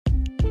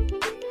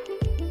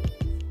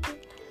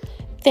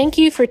Thank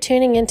you for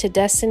tuning into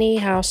Destiny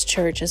House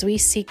Church as we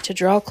seek to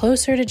draw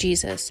closer to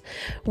Jesus.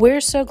 We're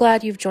so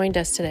glad you've joined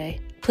us today.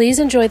 Please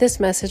enjoy this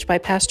message by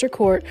Pastor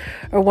Court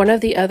or one of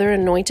the other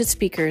anointed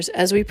speakers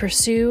as we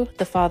pursue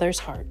the Father's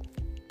heart.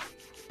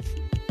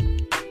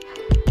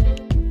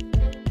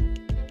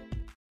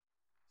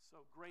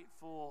 So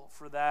grateful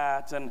for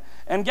that.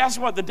 And guess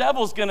what? The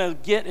devil's going to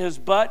get his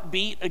butt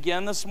beat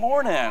again this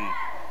morning.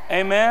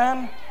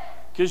 Amen?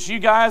 Because you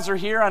guys are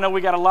here. I know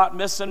we got a lot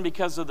missing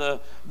because of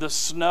the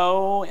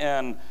snow,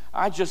 and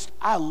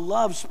I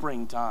love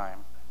springtime.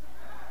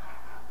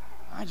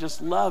 I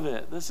just love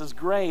it. This is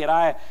great.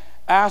 I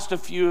asked a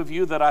few of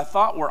you that I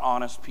thought were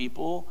honest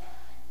people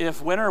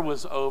if winter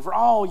was over.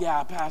 Oh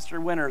yeah,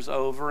 Pastor, winter's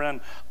over, and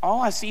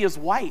all I see is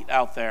white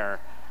out there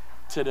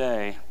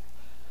today.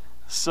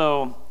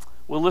 So,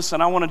 well, listen,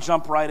 I want to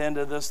jump right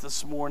into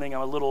this morning.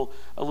 I'm a little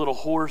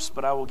hoarse,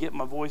 but I will get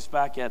my voice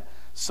back at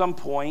some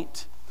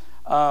point.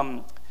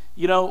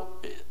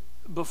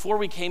 Before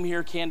we came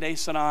here,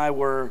 Candace and I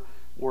were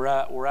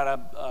at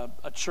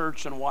a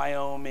church in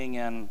Wyoming,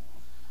 and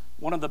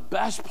one of the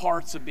best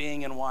parts of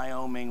being in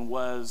Wyoming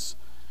was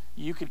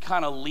you could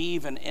kind of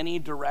leave in any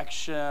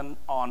direction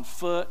on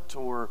foot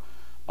or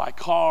by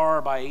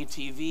car, by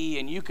ATV,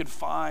 and you could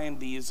find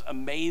these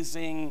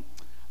amazing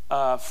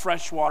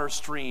freshwater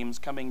streams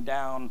coming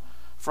down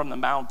from the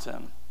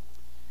mountain.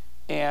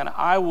 And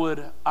I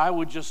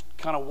would just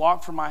kind of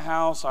walk from my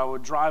house. I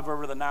would drive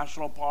over to the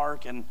national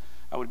park, and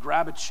I would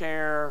grab a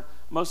chair.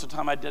 Most of the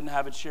time I didn't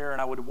have a chair,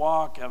 and I would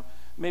walk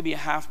maybe a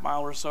half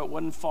mile or so. It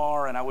wasn't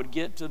far, and I would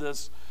get to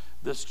this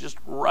just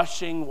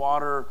rushing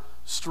water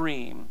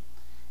stream.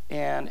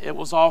 And it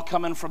was all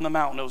coming from the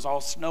mountain. It was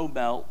all snow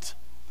melt.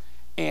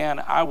 And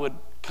I would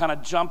kind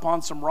of jump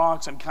on some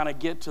rocks and kind of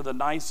get to the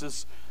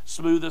nicest,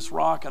 smoothest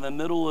rock in the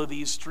middle of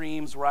these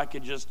streams where I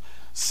could just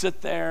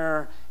sit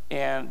there.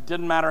 And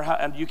didn't matter how,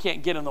 and you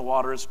can't get in the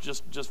water, it's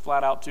just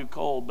flat out too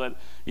cold, but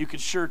you could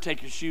sure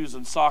take your shoes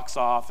and socks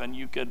off, and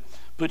you could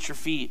put your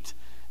feet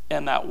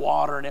in that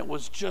water, and it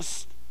was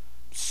just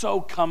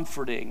so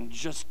comforting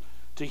just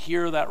to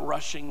hear that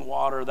rushing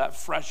water, that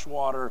fresh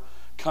water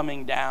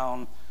coming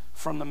down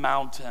from the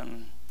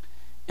mountain.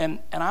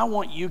 And I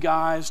want you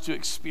guys to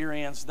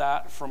experience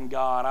that from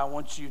God. I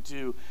want you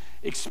to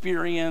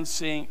experience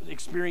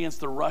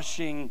the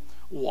rushing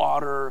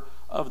water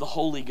of the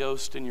Holy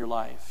Ghost in your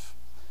life.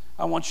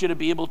 I want you to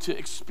be able to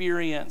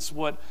experience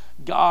what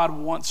God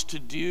wants to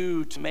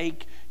do to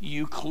make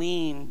you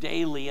clean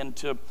daily and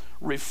to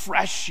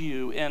refresh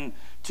you and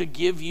to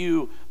give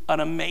you an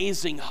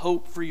amazing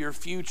hope for your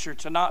future,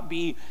 to not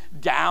be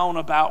down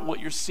about what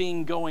you're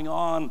seeing going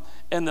on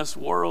in this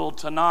world,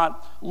 to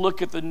not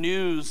look at the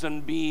news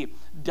and be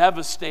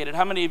devastated.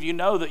 How many of you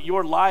know that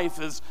your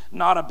life is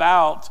not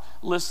about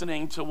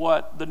listening to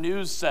what the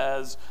news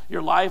says?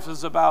 Your life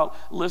is about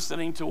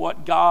listening to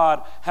what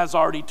God has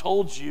already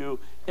told you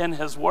in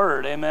His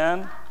Word.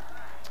 Amen?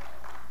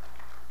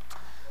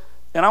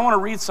 And I want to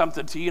read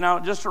something to you now,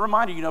 just a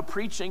reminder,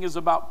 preaching is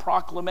about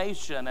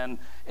proclamation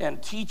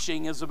and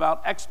teaching is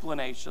about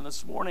explanation.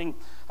 This morning,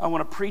 I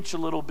want to preach a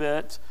little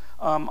bit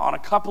on a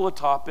couple of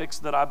topics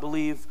that I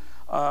believe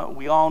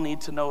we all need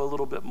to know a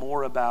little bit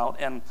more about.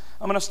 And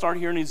I'm going to start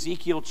here in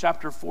Ezekiel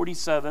chapter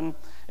 47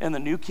 in the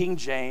New King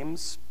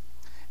James.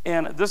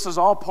 And this is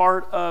all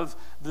part of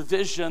the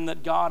vision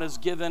that God has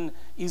given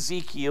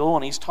Ezekiel,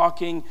 and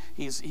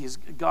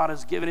God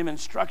has given him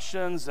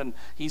instructions, and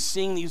he's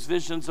seeing these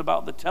visions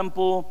about the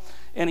temple.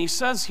 And he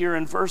says here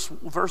in verse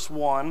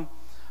 1,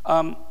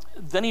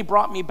 then he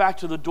brought me back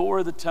to the door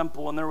of the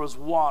temple, and there was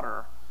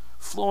water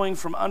flowing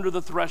from under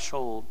the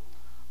threshold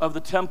of the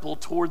temple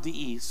toward the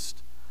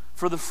east.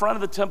 For the front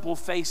of the temple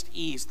faced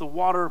east. The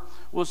water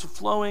was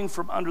flowing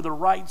from under the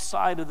right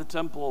side of the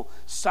temple,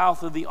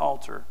 south of the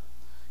altar.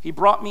 He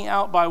brought me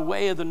out by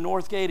way of the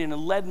north gate and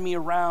led me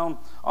around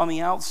on the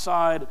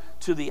outside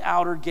to the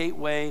outer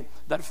gateway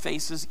that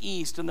faces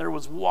east. And there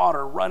was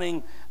water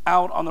running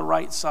out on the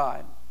right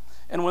side.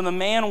 And when the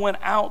man went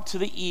out to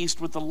the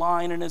east with the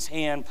line in his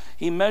hand,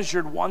 he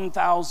measured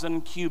 1,000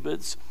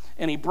 cubits.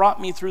 And he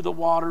brought me through the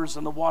waters,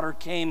 and the water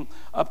came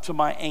up to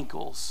my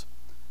ankles.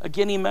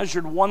 Again, he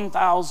measured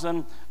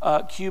 1,000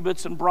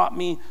 cubits and brought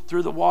me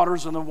through the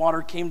waters, and the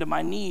water came to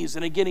my knees.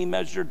 And again, he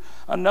measured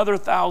another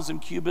 1,000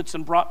 cubits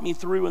and brought me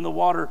through, and the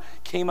water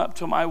came up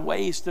to my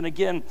waist. And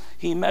again,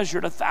 he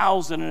measured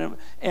 1,000,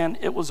 and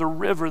it was a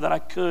river that I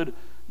could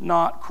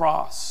not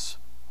cross.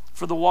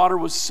 For the water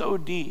was so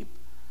deep,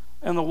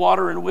 and the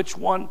water in which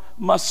one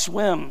must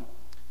swim,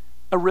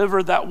 a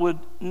river that would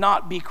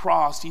not be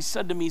crossed. He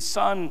said to me,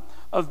 Son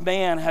of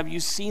man, have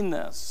you seen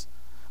this?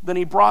 Then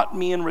he brought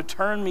me and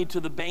returned me to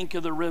the bank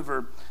of the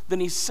river. Then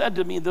he said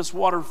to me, this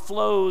water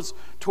flows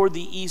toward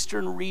the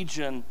eastern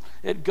region.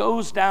 It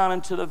goes down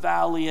into the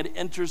valley. It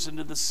enters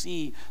into the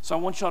sea. So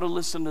I want y'all to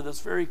listen to this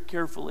very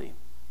carefully.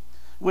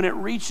 When it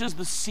reaches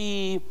the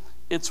sea,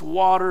 its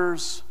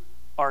waters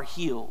are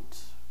healed.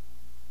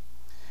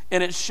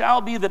 And it shall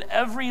be that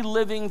every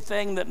living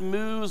thing that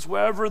moves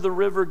wherever the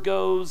river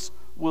goes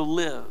will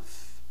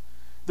live.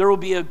 There will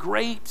be a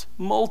great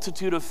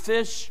multitude of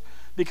fish,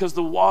 because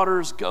the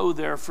waters go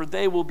there, for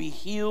they will be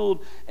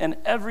healed, and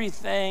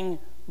everything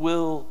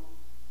will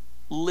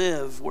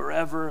live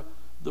wherever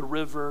the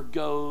river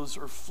goes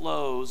or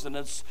flows. And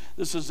this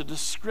is a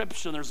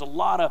description. There's a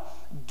lot of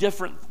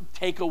different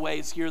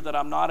takeaways here that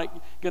I'm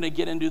not going to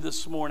get into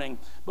this morning.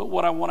 But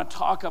what I want to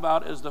talk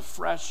about is the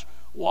fresh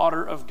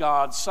water of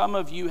God. Some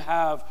of you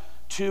have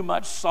too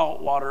much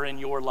salt water in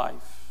your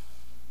life,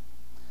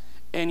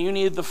 and you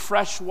need the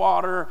fresh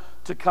water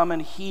to come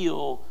and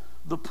heal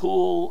the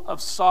pool of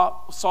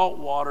salt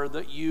water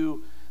that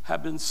you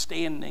have been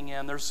standing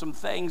in. There's some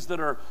things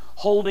that are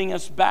holding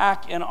us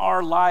back in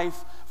our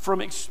life from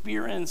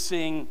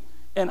experiencing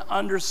and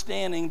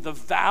understanding the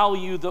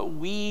value that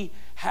we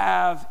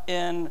have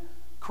in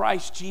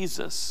Christ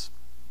Jesus.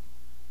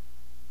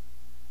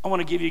 I want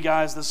to give you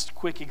guys this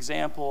quick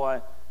example.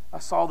 I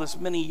saw this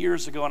many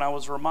years ago, and I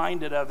was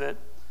reminded of it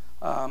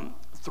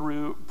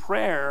through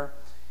prayer.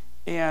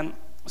 And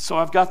so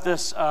I've got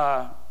this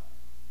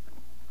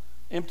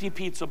empty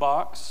pizza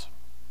box.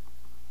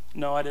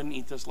 No, I didn't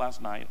eat this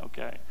last night,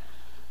 okay.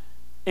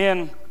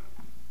 And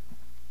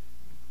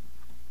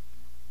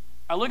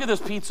I look at this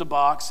pizza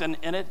box, and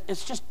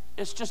it's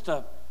just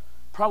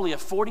probably a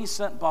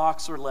 40-cent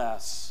box or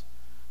less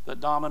that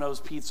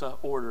Domino's Pizza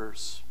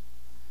orders.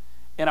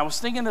 And I was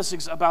thinking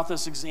about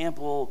this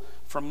example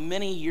from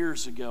many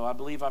years ago. I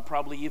believe I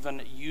probably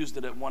even used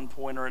it at one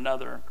point or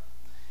another.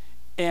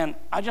 And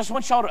I just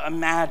want y'all to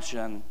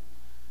imagine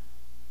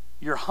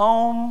you're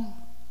home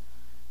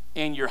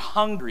and you're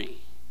hungry.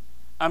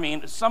 I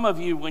mean, some of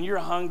you, when you're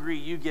hungry,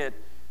 you get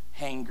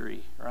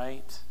hangry,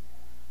 right?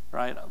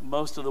 Right?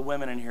 Most of the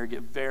women in here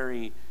get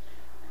very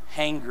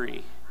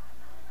hangry.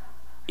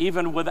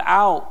 Even with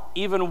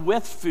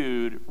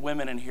food,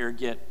 women in here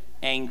get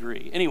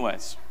angry.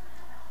 Anyways,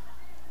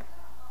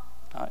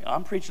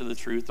 I'm preaching the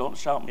truth. Don't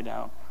shout me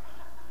down.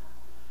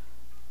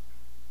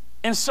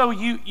 And so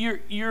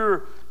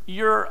you're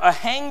a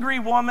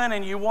hangry woman,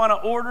 and you want to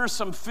order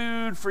some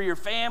food for your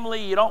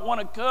family. You don't want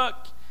to cook.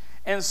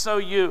 And so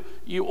you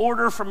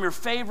order from your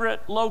favorite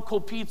local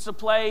pizza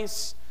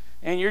place,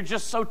 and you're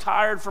just so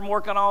tired from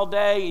working all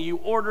day, and you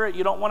order it.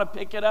 You don't want to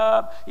pick it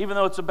up, even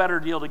though it's a better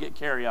deal to get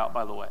carry out,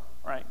 by the way,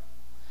 right?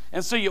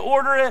 And so you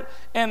order it,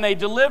 and they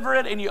deliver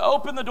it, and you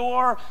open the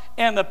door,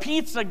 and the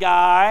pizza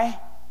guy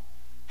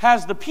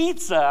has the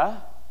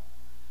pizza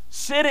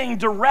sitting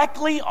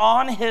directly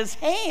on his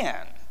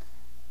hand.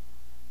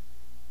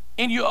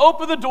 And you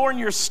open the door and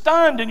you're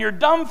stunned and you're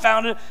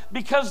dumbfounded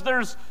because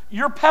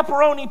your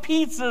pepperoni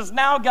pizza's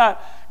now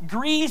got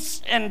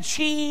grease and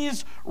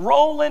cheese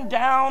rolling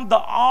down the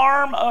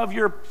arm of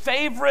your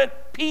favorite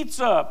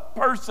pizza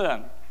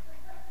person.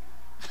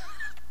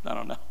 I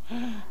don't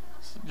know.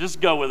 Just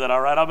go with it,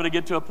 all right? I'm going to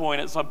get to a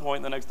point at some point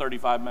in the next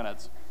 35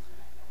 minutes.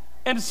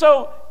 And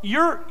so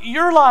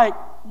you're like,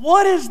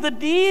 what is the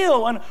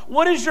deal? And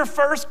what is your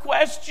first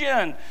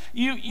question?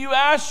 You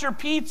ask your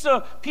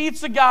pizza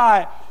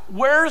guy,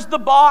 where's the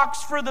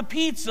box for the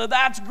pizza?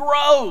 That's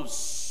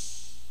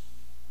gross.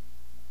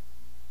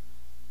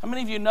 How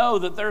many of you know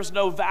that there's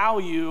no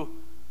value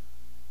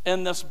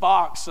in this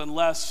box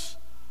unless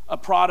a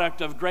product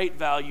of great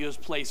value is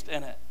placed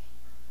in it?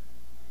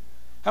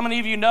 How many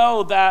of you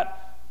know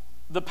that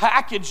the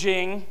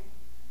packaging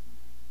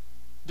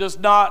does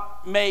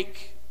not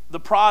make the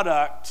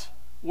product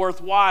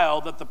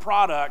worthwhile, that the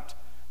product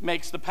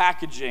makes the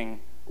packaging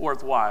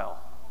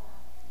worthwhile?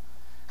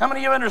 How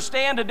many of you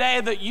understand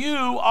today that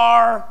you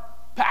are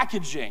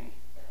packaging?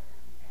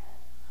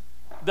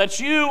 That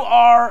you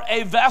are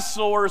a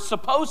vessel, or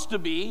supposed to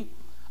be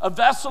a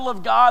vessel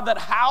of God that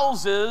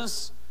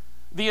houses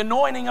the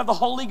anointing of the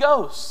Holy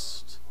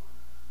Ghost,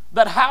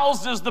 that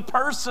houses the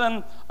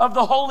person of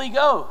the Holy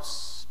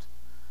Ghost.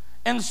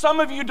 And some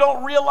of you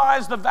don't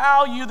realize the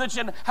value that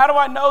you... How do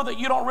I know that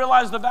you don't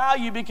realize the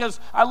value? Because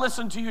I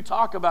listen to you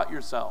talk about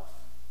yourself.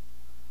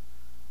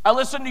 I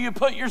listen to you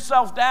put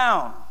yourself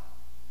down.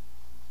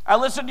 I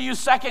listen to you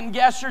second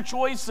guess your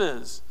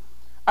choices.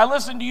 I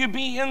listen to you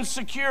be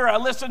insecure. I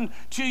listen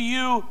to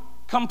you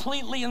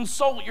completely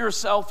insult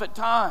yourself at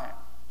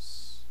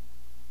times.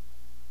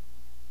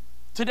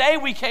 Today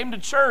we came to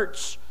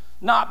church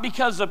not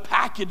because of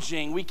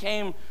packaging. We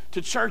came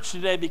to church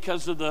today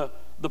because of the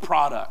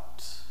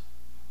product.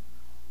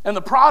 And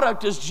the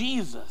product is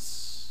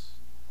Jesus.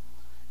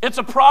 It's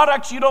a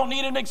product you don't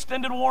need an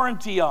extended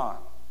warranty on.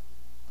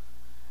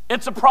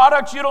 It's a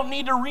product you don't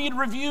need to read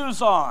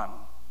reviews on.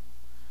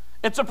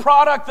 It's a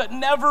product that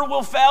never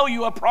will fail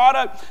you, a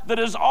product that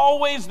is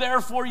always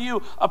there for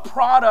you, a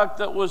product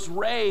that was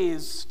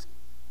raised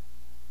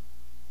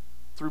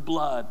through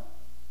blood,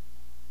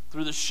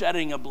 through the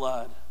shedding of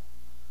blood,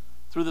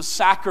 through the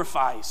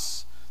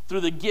sacrifice, through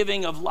the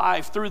giving of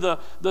life, through the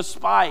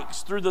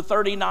spikes, through the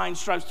 39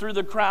 stripes, through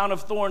the crown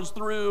of thorns,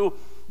 through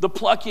the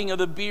plucking of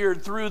the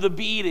beard, through the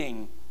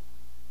beating.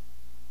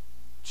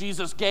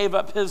 Jesus gave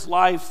up his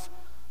life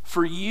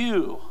for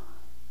you.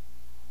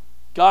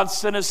 God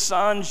sent his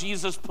son.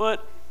 Jesus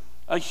put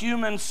a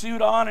human suit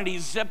on and he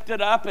zipped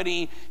it up, and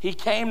he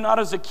came not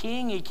as a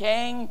king, he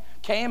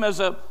came as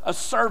a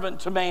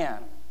servant to man.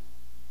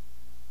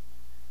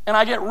 And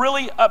I get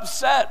really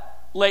upset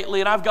lately,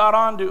 and I've got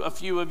on to a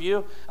few of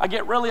you. I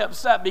get really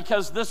upset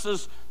because this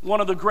is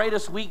one of the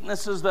greatest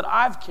weaknesses that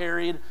I've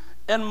carried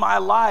in my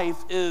life,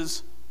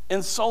 is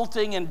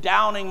insulting and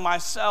downing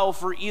myself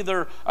for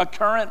either a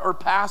current or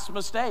past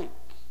mistake,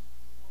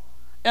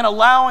 and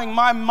allowing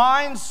my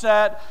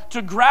mindset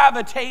to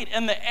gravitate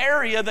in the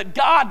area that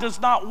God does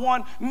not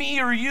want me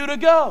or you to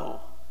go.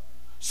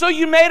 So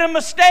you made a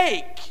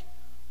mistake.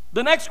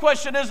 The next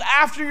question is,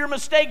 after your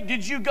mistake,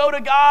 did you go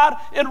to God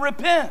and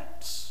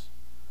repent?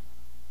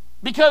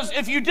 Because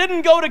if you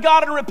didn't go to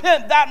God and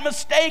repent, that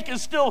mistake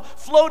is still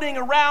floating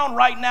around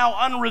right now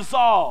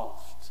unresolved.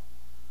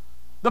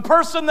 The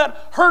person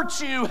that hurt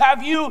you,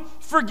 have you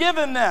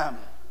forgiven them?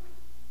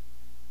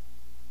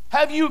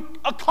 Have you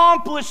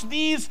accomplished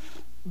these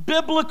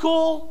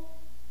biblical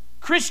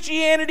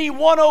Christianity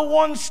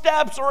 101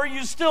 steps, or are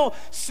you still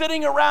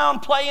sitting around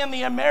playing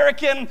the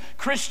American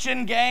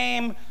Christian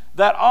game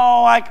that,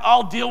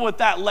 I'll deal with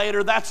that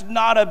later. That's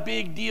not a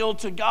big deal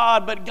to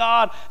God. But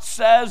God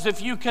says,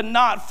 if you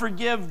cannot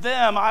forgive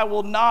them, I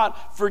will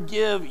not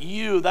forgive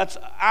you. That's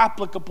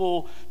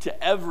applicable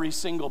to every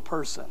single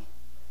person.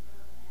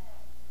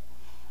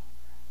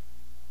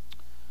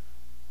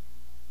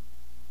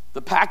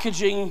 The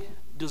packaging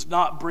does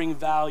not bring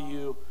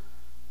value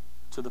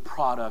to the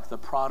product. The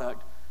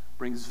product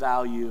brings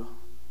value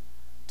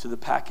to the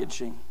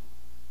packaging.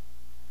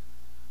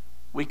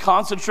 We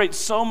concentrate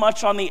so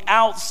much on the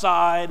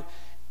outside,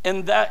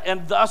 and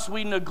thus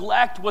we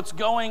neglect what's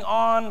going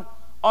on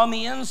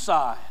the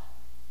inside.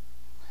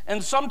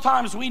 And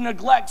sometimes we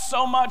neglect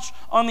so much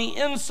on the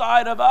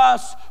inside of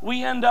us,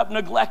 we end up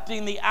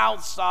neglecting the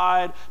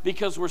outside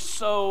because we're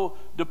so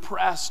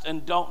depressed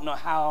and don't know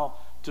how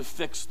to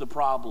fix the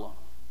problem.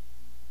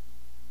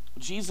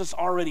 Jesus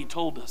already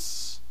told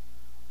us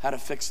how to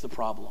fix the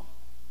problem.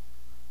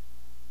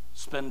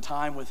 Spend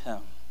time with Him.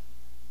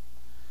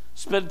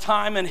 Spend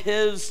time in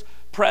His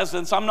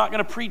presence. I'm not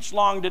going to preach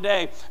long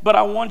today, but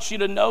I want you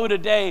to know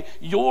today,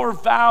 your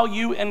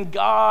value in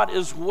God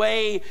is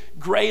way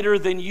greater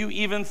than you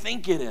even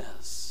think it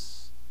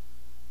is.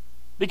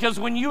 Because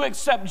when you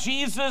accept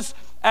Jesus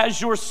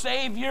as your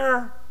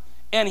Savior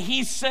and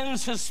He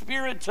sends His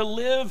Spirit to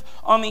live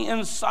on the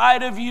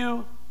inside of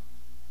you,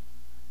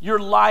 your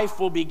life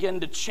will begin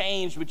to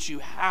change, but you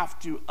have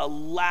to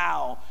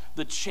allow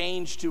the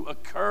change to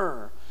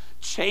occur.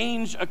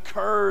 Change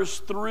occurs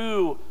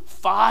through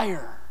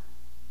fire.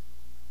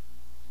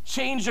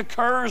 Change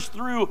occurs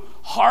through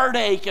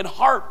heartache and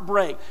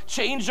heartbreak.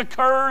 Change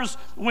occurs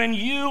when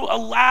you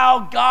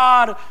allow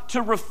God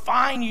to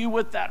refine you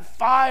with that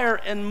fire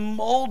and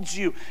mold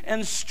you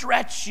and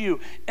stretch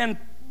you and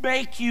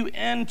make you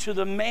into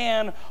the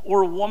man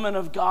or woman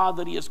of God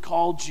that He has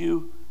called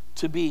you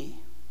to be.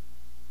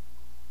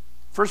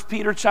 1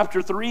 Peter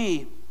chapter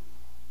 3,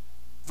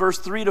 verse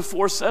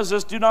 3-4 says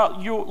this: do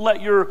not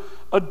let your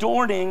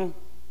adorning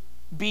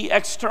be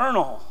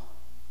external,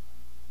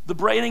 the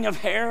braiding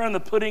of hair and the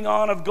putting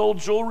on of gold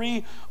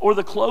jewelry or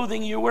the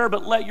clothing you wear,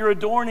 but let your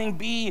adorning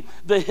be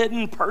the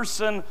hidden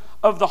person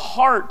of the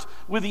heart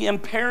with the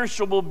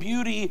imperishable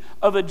beauty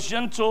of a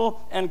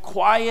gentle and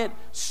quiet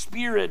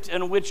spirit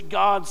in which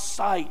God's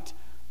sight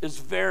is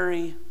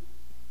very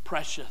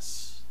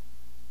precious.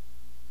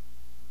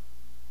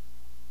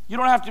 You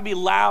don't have to be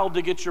loud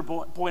to get your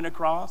point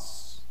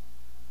across.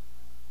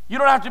 You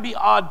don't have to be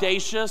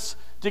audacious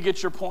to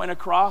get your point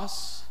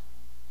across.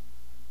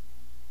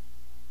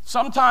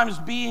 Sometimes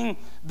being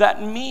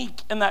that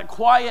meek and that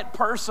quiet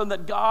person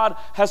that God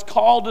has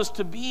called us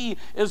to be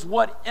is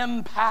what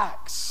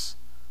impacts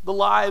the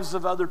lives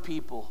of other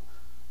people.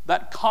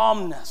 That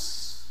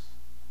calmness.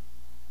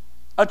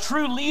 A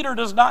true leader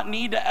does not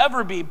need to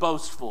ever be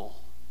boastful.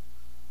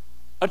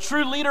 A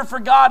true leader for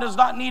God does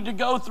not need to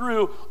go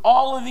through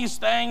all of these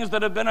things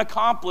that have been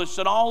accomplished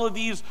and all of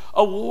these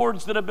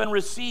awards that have been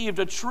received.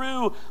 A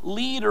true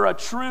leader, a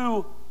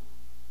true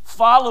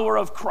follower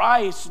of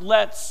Christ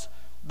lets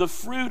the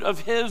fruit of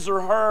his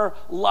or her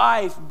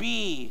life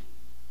be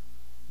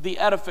the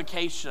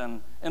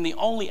edification and the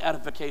only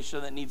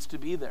edification that needs to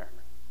be there.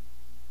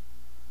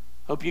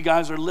 Hope you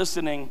guys are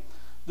listening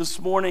this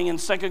morning in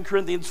 2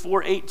 Corinthians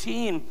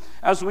 4:18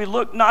 as we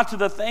look not to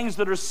the things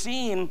that are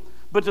seen,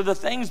 but to the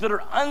things that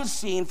are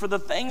unseen, for the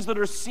things that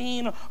are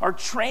seen are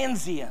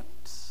transient.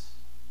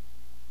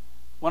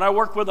 When I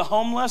worked with the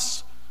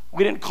homeless,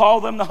 we didn't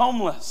call them the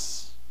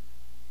homeless.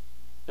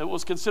 It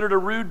was considered a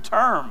rude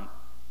term.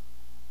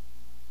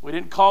 We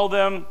didn't call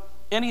them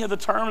any of the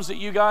terms that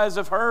you guys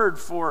have heard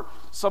for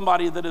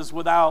somebody that is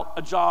without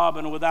a job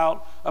and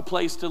without a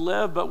place to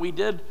live, but we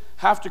did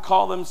have to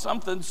call them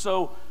something.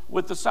 So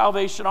with the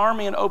Salvation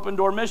Army and Open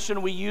Door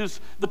Mission, we use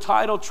the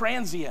title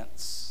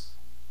transients.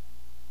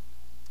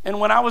 And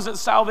when I was at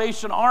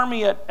Salvation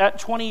Army at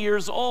 20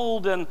 years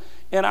old and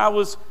I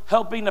was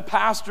helping to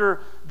pastor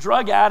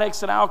drug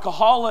addicts and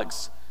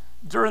alcoholics,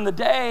 during the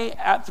day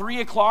at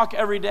 3 o'clock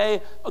every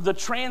day, the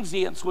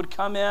transients would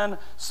come in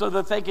so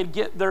that they could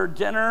get their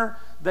dinner,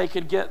 they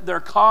could get their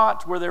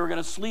cot where they were going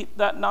to sleep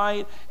that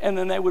night, and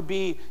then they would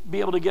be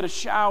able to get a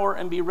shower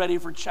and be ready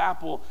for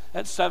chapel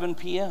at 7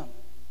 p.m.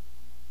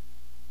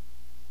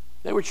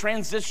 They were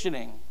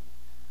transitioning.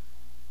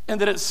 And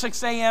that at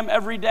 6 a.m.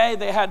 every day,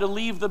 they had to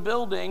leave the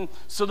building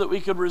so that we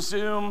could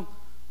resume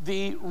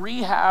the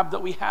rehab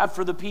that we had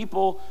for the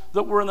people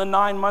that were in the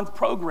 9-month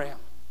program.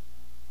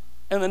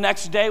 And the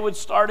next day would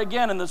start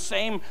again, and the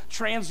same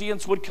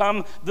transients would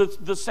come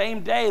the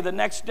same day, the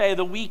next day,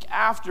 the week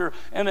after,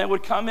 and they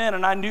would come in,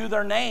 and I knew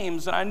their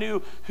names, and I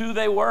knew who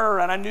they were,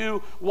 and I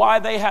knew why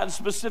they had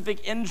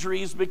specific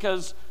injuries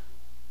because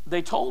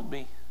they told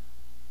me.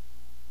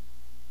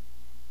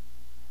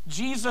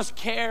 Jesus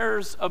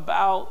cares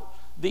about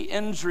the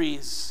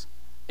injuries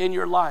in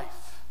your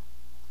life.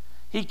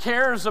 He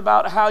cares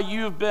about how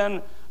you've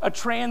been a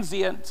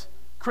transient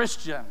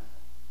Christian.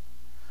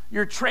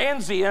 You're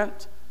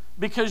transient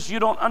because you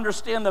don't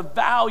understand the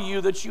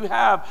value that you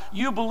have.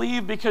 You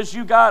believe because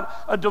you got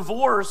a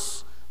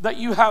divorce that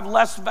you have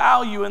less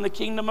value in the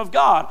kingdom of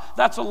God.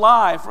 That's a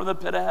lie from the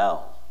pit of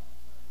hell.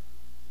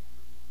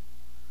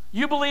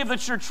 You believe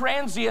that you're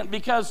transient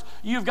because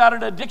you've got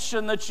an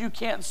addiction that you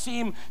can't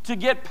seem to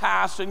get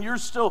past, and you're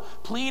still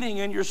pleading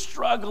and you're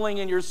struggling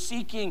and you're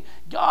seeking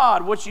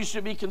God. What you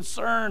should be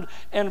concerned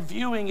and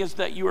viewing is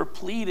that you are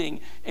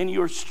pleading and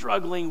you're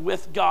struggling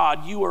with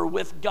God. You are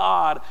with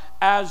God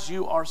as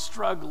you are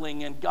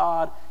struggling, and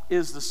God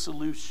is the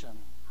solution.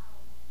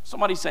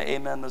 Somebody say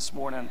amen this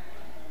morning.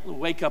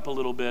 Wake up a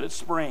little bit. It's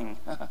spring.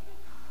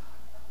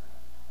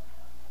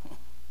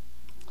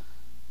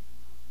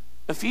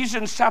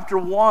 Ephesians chapter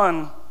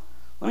 1,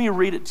 let me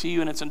read it to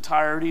you in its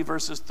entirety,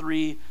 verses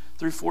 3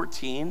 through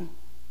 14.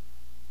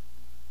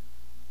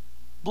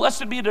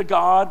 Blessed be to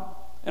God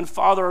and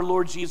Father our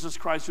Lord Jesus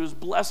Christ, who has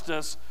blessed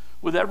us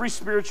with every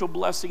spiritual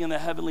blessing in the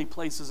heavenly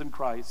places in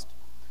Christ,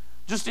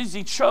 just as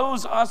he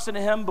chose us in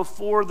him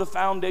before the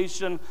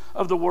foundation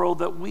of the world,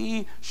 that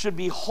we should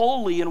be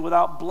holy and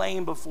without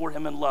blame before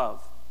him in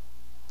love,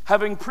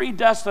 having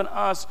predestined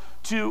us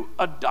to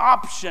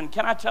adoption.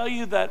 Can I tell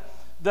you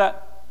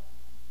that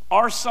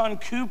our son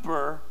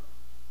Cooper,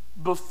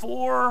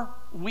 before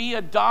we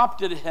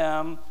adopted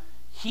him,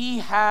 he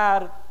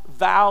had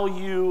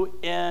value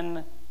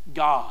in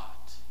God.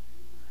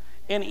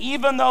 And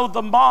even though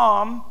the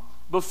mom,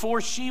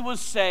 before she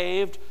was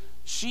saved,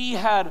 she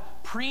had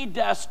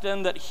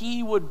predestined that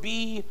he would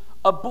be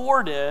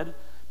aborted,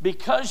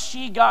 because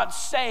she got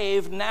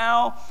saved,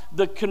 now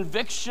the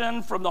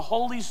conviction from the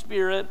Holy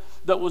Spirit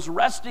that was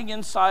resting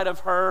inside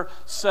of her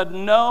said,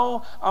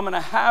 no, I'm going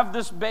to have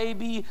this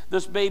baby.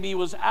 This baby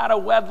was out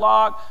of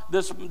wedlock.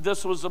 This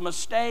was a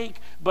mistake,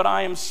 but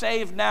I am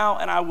saved now,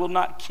 and I will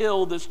not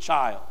kill this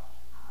child.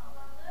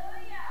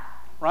 Hallelujah.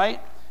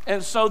 Right?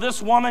 And so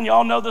this woman,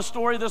 y'all know the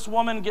story, this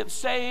woman gets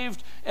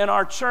saved in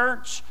our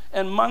church,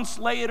 and months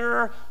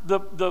later,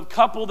 the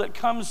couple that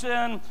comes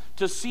in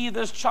to see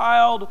this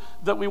child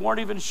that we weren't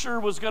even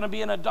sure was going to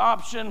be an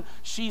adoption,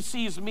 she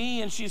sees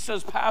me and she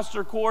says,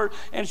 Pastor Court,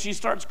 and she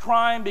starts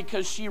crying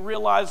because she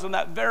realized in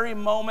that very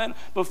moment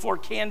before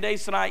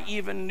Candace and I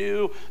even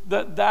knew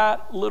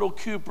that little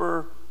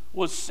Cooper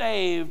was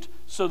saved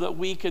so that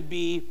we could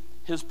be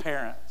his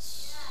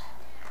parents.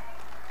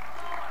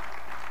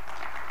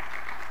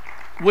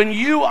 When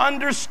you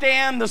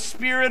understand the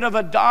spirit of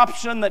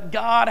adoption that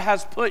God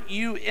has put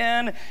you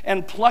in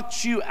and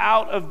plucked you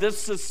out of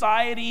this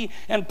society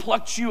and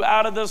plucked you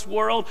out of this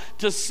world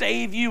to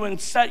save you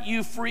and set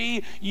you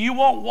free, you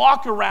won't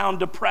walk around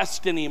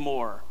depressed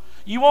anymore.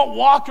 You won't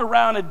walk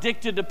around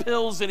addicted to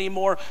pills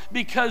anymore,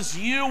 because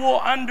you will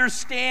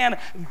understand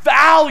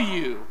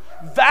value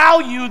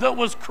that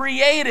was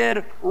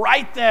created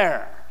right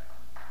there.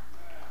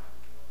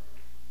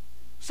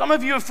 Some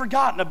of you have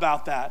forgotten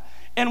about that.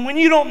 And when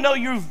you don't know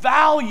your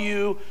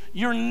value,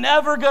 you're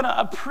never going to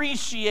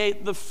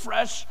appreciate the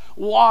fresh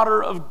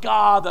water of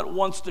God that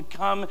wants to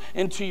come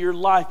into your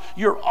life.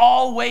 You're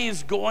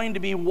always going to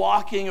be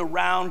walking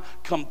around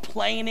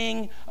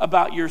complaining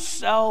about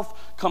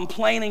yourself,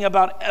 complaining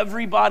about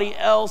everybody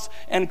else,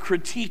 and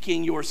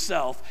critiquing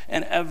yourself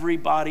and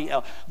everybody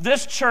else.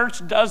 This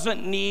church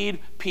doesn't need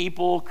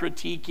people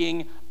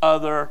critiquing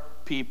other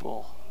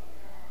people.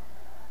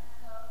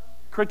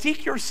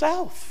 Critique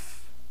yourself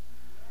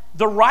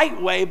the right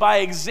way by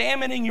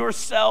examining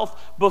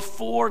yourself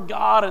before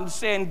God and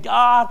saying,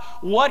 God,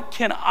 what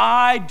can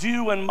I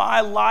do in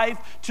my life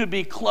to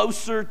be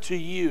closer to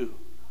you?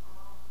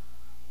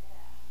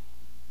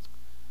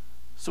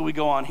 So we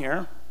go on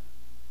here.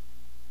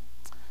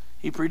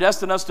 He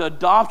predestined us to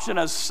adoption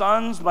as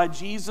sons by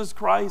Jesus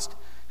Christ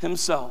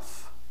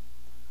himself,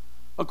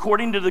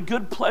 according to the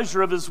good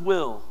pleasure of his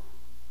will,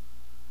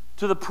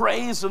 to the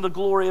praise and the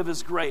glory of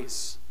his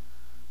grace,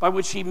 by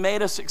which he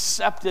made us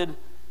accepted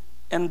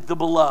and the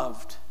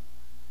beloved.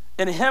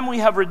 In him we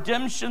have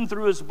redemption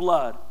through his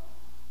blood,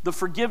 the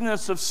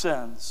forgiveness of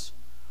sins,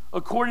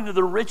 according to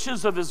the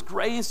riches of his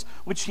grace,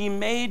 which he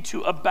made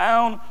to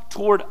abound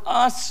toward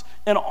us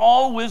in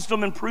all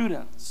wisdom and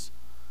prudence,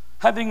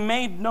 having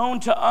made known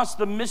to us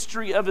the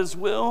mystery of his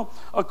will,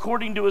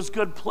 according to his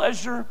good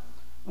pleasure,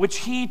 which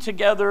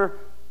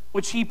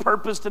he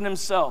purposed in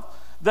himself,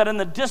 that in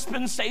the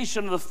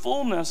dispensation of the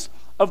fullness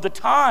of the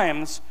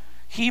times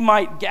he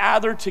might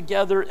gather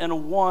together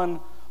in one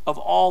of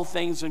all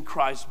things in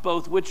Christ,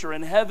 both which are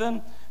in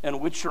heaven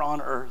and which are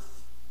on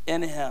earth,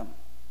 in him.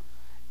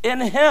 In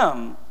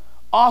him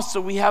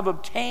also we have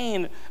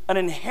obtained an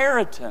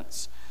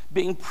inheritance,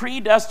 being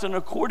predestined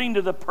according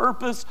to the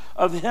purpose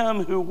of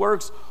him who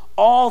works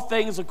all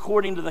things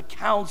according to the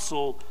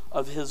counsel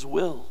of his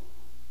will.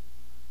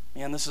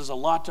 Man, this is a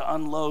lot to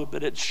unload,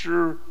 but it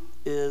sure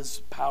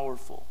is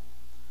powerful.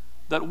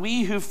 That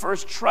we who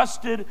first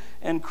trusted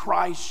in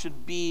Christ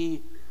should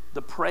be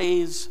the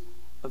praise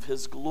of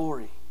his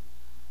glory.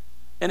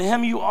 In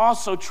him you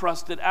also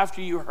trusted after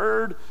you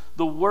heard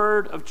the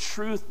word of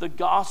truth, the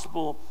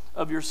gospel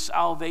of your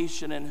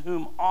salvation, in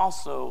whom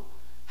also,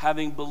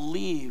 having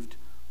believed,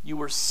 you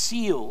were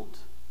sealed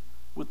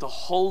with the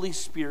Holy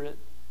Spirit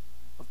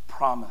of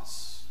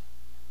promise,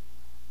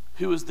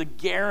 who is the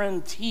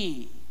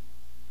guarantee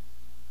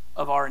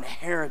of our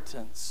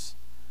inheritance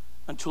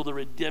until the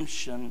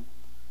redemption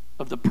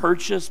of the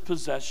purchased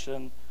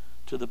possession,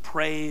 to the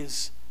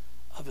praise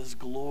of his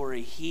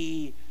glory.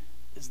 He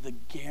is the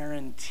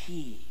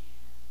guarantee.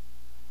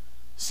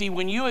 See,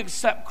 when you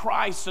accept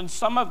Christ, and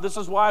this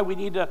is why we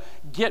need to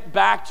get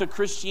back to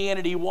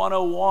Christianity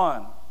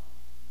 101.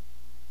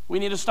 We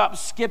need to stop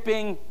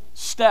skipping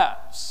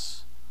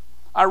steps.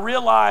 I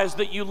realize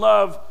that you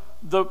love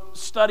the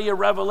study of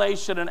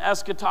Revelation and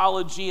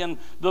eschatology and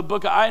the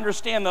book. I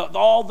understand that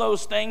all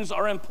those things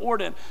are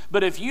important.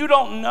 But if you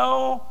don't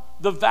know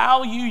the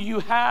value you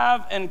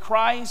have in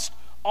Christ,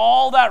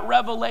 all that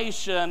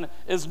revelation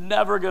is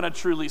never going to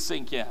truly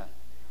sink in.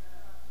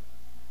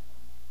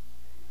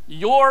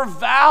 Your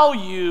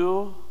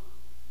value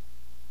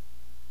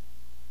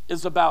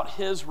is about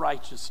his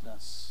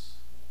righteousness.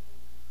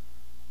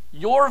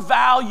 Your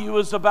value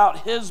is about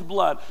his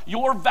blood.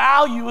 Your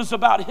value is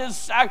about his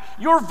sacrifice.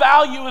 Your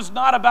value is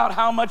not about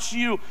how much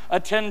you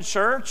attend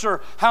church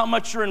or how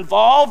much you're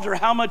involved or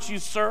how much you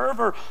serve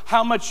or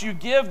how much you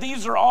give.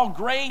 These are all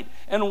great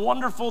and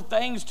wonderful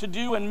things to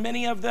do, and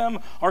many of them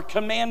are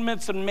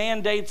commandments and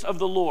mandates of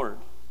the Lord.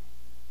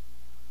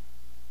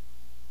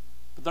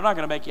 But they're not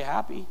going to make you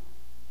happy.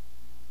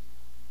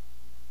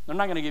 They're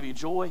not going to give you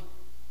joy.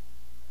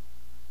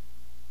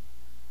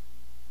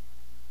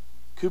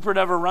 Cooper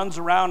never runs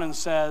around and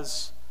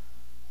says,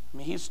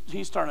 he's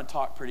starting to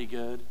talk pretty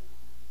good.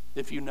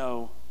 If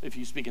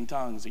you speak in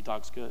tongues, he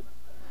talks good.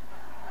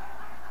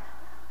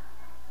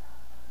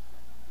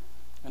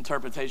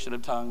 Interpretation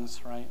of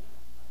tongues, right?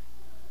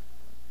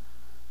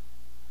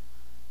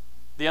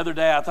 The other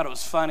day, I thought it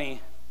was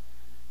funny.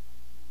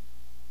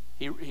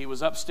 He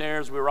was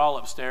upstairs, we were all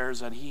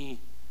upstairs, and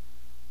he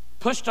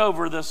pushed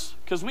over this,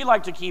 because we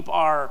like to keep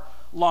our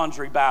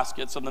laundry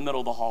baskets in the middle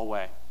of the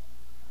hallway.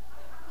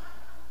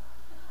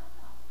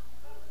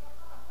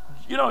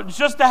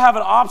 Just to have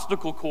an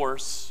obstacle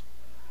course,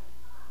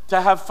 to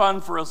have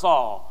fun for us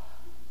all.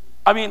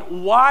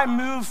 Why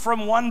move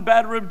from one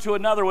bedroom to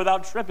another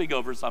without tripping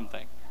over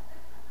something?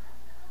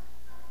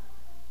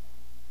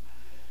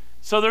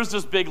 So there's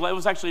this it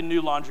was actually a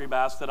new laundry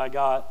basket I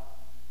got.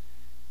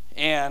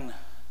 And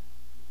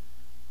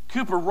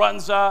Cooper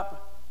runs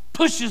up,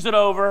 pushes it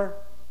over.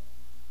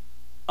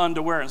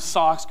 Underwear and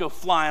socks go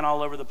flying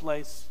all over the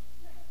place.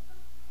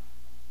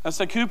 I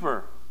said,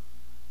 Cooper,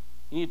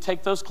 you need to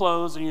take those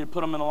clothes and you need to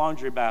put them in a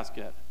laundry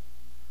basket.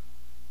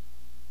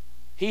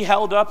 He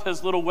held up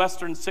his little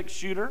Western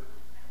 6-shooter.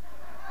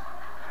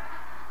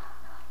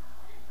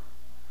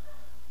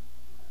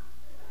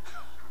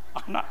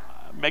 I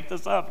make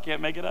this up. I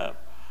can't make it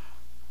up.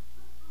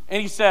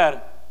 And he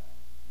said,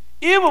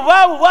 I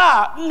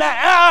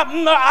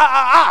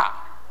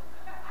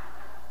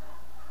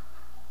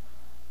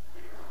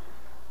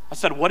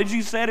said, what did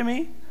you say to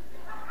me?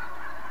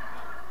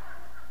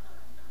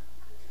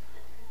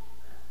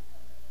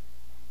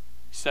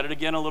 He said it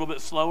again a little bit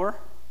slower.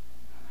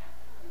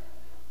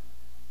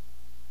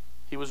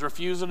 He was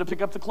refusing to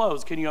pick up the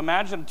clothes. Can you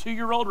imagine a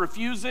 2-year-old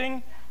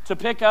refusing to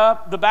pick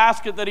up the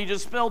basket that he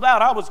just spilled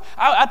out?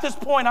 At this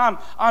point,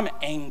 I'm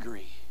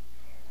angry.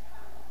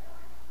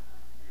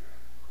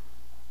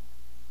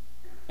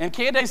 And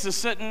Candace is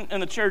sitting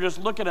in the chair just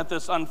looking at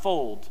this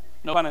unfold.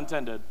 No pun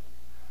intended.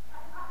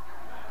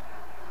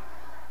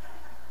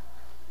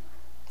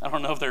 I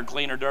don't know if they're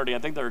clean or dirty. I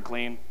think they're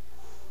clean.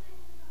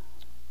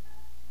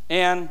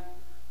 And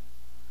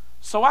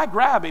so I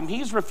grab him.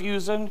 He's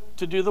refusing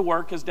to do the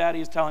work his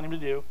daddy is telling him to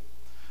do.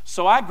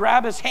 So I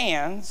grab his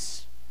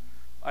hands.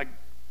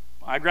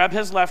 I grab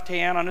his left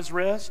hand on his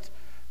wrist.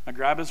 I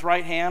grab his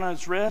right hand on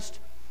his wrist.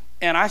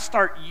 And I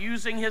start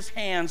using his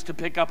hands to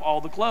pick up all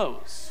the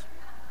clothes.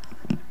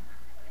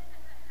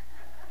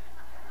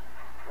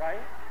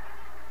 Right?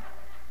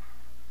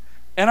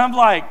 And I'm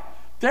like,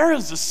 there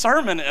is a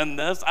sermon in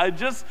this.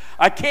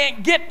 I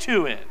can't get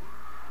to it.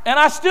 And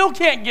I still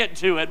can't get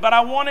to it. But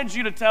I wanted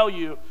you to tell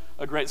you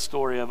a great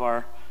story of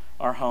our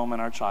home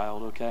and our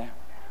child, okay?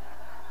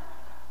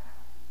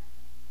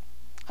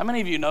 How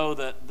many of you know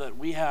that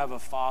we have a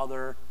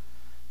Father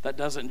that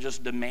doesn't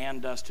just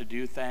demand us to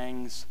do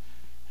things.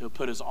 He'll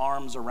put his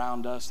arms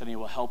around us and he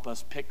will help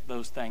us pick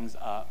those things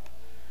up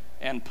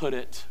and put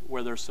it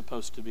where they're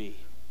supposed to be.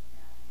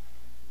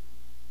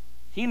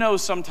 He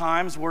knows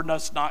sometimes we're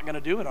just not going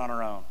to do it on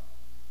our own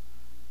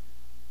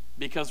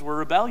because we're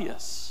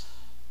rebellious.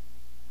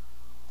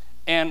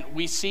 And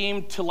we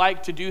seem to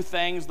like to do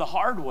things the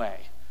hard way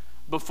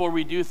before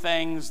we do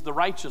things the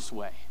righteous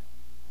way.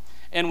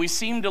 And we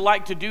seem to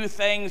like to do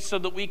things so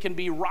that we can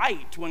be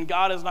right when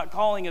God is not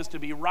calling us to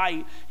be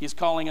right. He's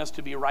calling us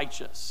to be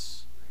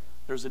righteous.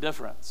 There's a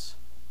difference.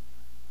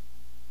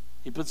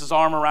 He puts his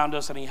arm around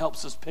us and he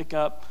helps us pick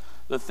up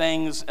the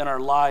things in our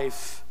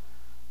life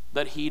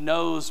that he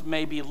knows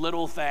may be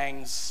little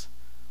things,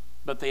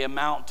 but they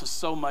amount to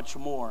so much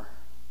more.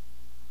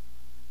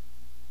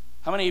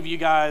 How many of you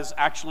guys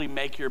actually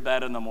make your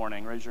bed in the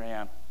morning? Raise your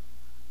hand.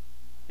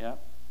 Yeah?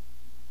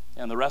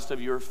 And the rest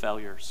of you are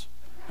failures.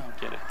 No, I'm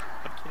kidding.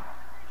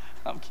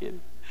 I'm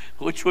kidding.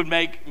 Which would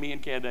make me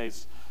and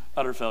Candace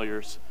utter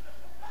failures.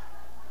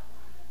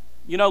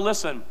 You know,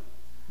 listen,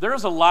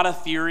 there's a lot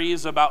of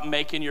theories about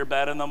making your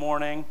bed in the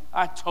morning.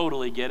 I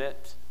totally get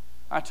it.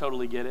 I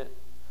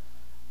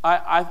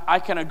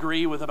can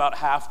agree with about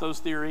half those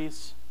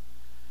theories.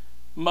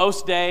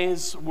 Most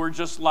days we're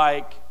just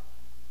like,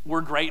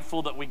 we're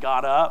grateful that we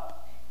got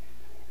up,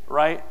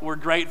 right? We're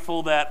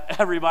grateful that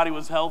everybody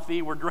was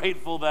healthy. We're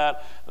grateful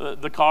that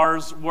the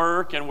cars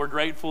work, and we're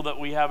grateful that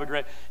we have a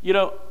great,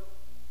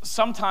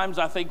 sometimes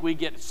I think we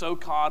get so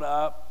caught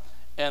up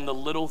in the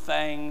little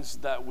things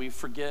that we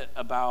forget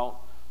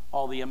about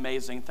all the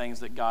amazing things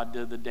that God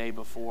did the day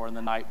before and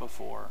the night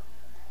before.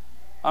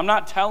 I'm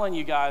not telling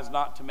you guys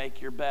not to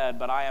make your bed,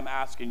 but I am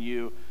asking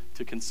you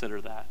to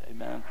consider that.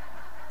 Amen.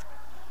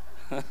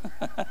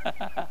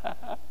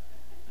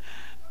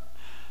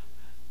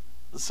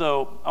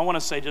 So I want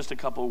to say just a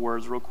couple of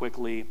words real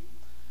quickly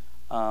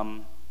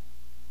of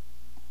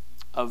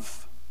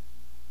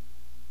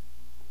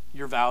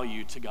your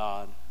value to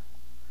God.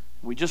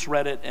 We just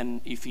read it in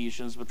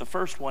Ephesians, but the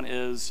first one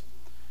is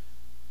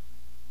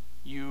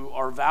you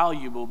are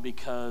valuable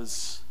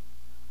because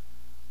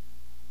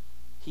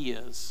he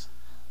is.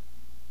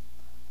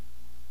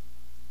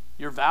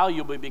 You're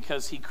valuable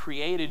because he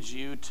created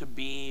you to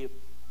be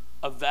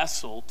a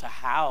vessel to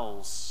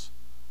house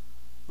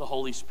the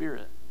Holy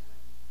Spirit.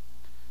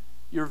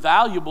 You're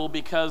valuable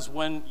because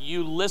when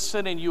you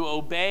listen and you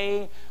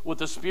obey what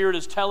the Spirit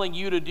is telling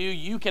you to do,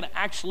 you can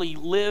actually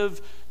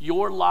live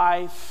your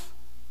life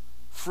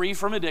free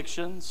from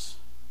addictions,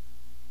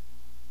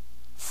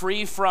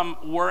 free from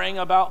worrying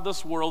about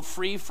this world,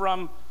 free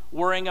from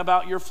worrying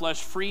about your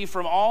flesh, free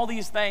from all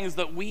these things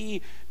that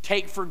we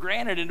take for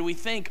granted and we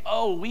think,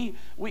 oh, we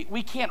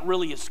can't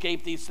really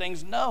escape these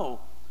things. No,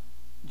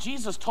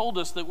 Jesus told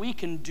us that we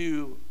can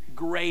do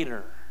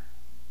greater.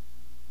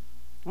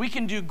 We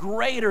can do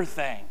greater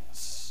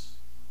things.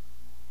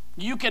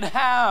 You can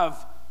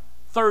have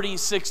 30,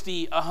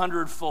 60,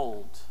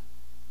 100-fold.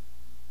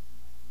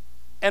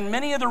 And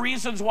many of the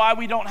reasons why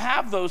we don't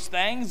have those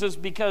things is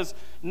because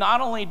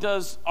not only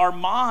does our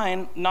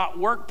mind not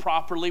work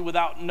properly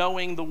without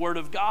knowing the Word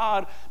of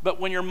God, but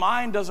when your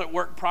mind doesn't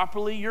work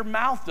properly, your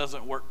mouth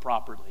doesn't work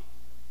properly.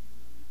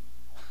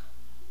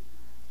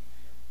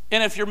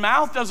 And if your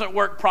mouth doesn't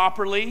work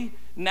properly,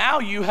 now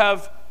you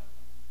have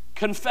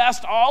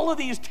confessed all of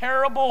these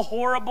terrible,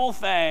 horrible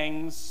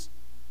things.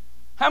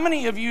 How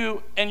many of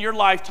you in your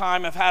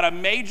lifetime have had a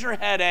major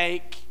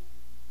headache?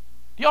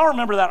 Do y'all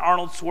remember that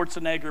Arnold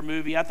Schwarzenegger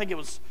movie? I think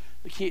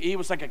he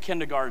was like a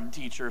kindergarten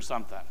teacher or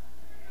something.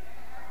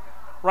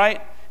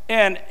 Right?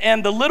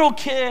 And the little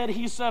kid,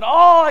 he said,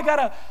 oh, I got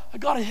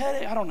a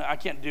headache. I don't know. I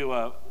can't do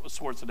a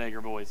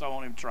Schwarzenegger voice. I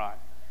won't even try.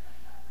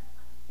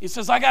 He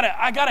says, I got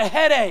a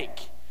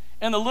headache.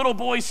 And the little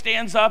boy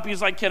stands up.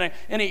 He's like, and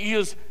he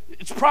goes,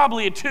 it's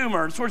probably a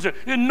tumor. And Schwarzenegger,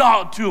 it's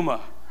not a tumor.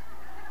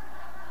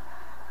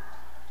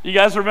 You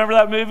guys remember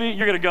that movie?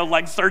 You're going to go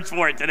like search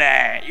for it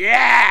today.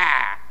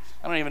 Yeah.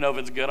 I don't even know if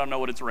it's good. I don't know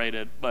what it's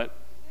rated. But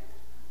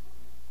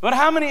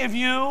how many of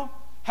you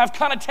have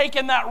kind of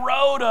taken that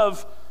road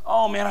of,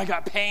 oh man, I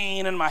got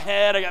pain in my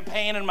head. I got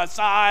pain in my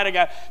side. I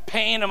got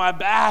pain in my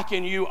back.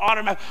 And you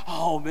automatically,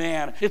 oh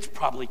man, it's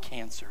probably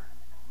cancer.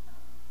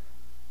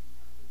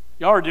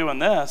 Y'all are doing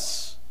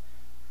this.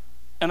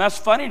 And that's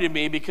funny to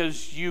me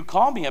because you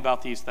call me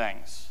about these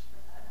things.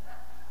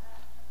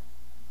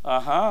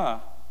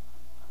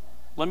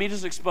 Let me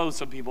just expose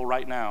some people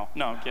right now.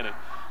 No, I'm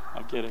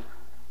kidding.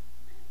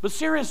 But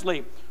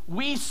seriously,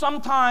 we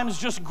sometimes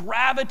just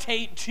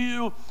gravitate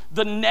to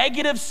the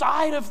negative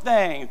side of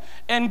things.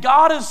 And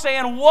God is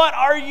saying, what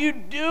are you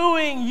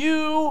doing?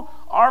 You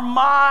are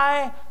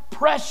my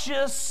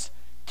precious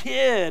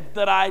kid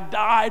that I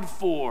died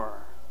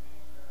for.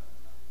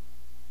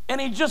 And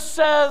he just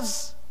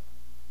says,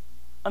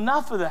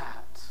 enough of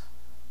that.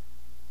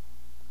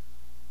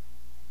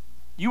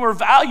 You are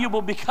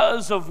valuable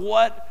because of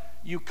what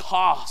you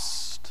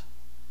cost.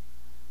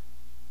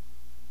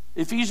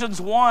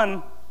 Ephesians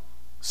 1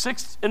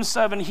 6 and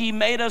 7, he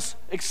made us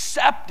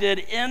accepted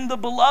in the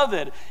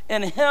beloved.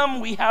 In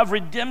him we have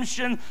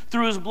redemption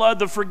through his blood,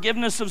 the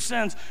forgiveness of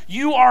sins.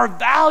 You are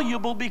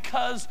valuable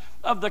because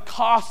of the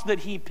cost that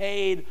he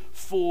paid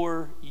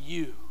for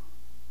you.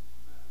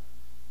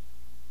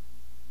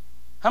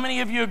 How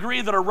many of you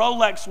agree that a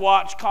Rolex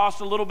watch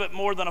costs a little bit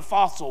more than a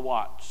Fossil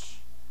watch?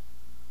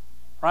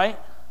 Right?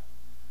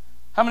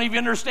 How many of you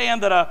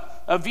understand that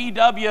a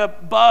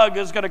VW Bug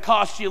is going to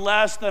cost you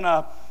less than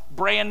a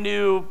brand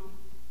new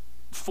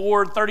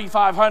Ford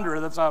 3500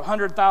 that's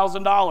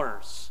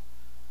 $100,000?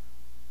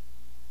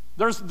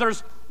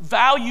 There's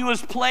value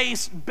is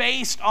placed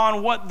based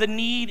on what the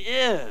need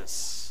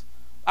is.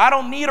 I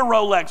don't need a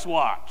Rolex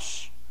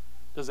watch.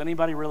 Does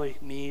anybody really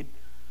need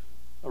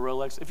a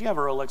Rolex? If you have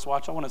a Rolex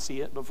watch, I want to see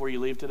it before you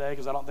leave today,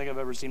 because I don't think I've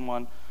ever seen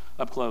one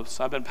up close.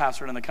 I've been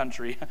pastoring in the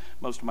country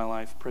most of my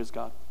life. Praise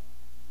God.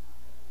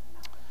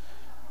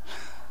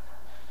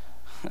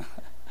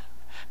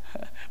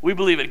 We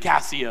believe in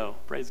Casio.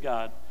 Praise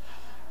God.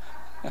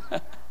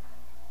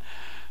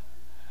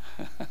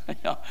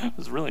 Yeah,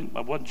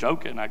 I wasn't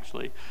joking,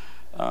 actually.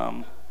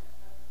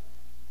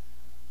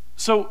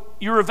 So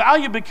you're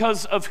valuable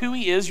because of who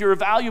he is. You're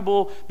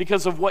valuable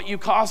because of what you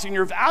cost, and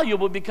you're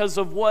valuable because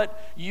of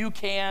what you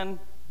can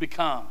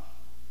become.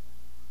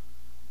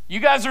 You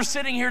guys are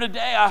sitting here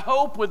today, I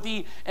hope, with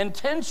the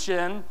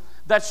intention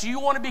that you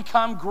want to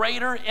become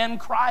greater in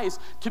Christ.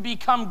 To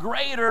become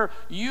greater,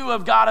 you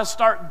have got to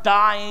start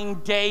dying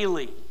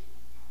daily.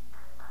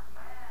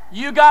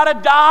 You got to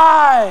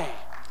die.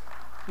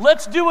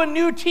 Let's do a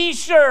new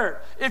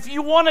t-shirt. If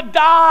you want to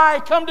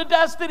die, come to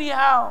Destiny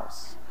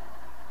House.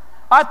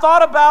 I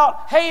thought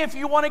about, hey, if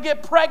you want to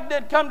get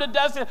pregnant, come to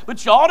Destiny.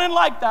 But y'all didn't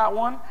like that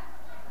one.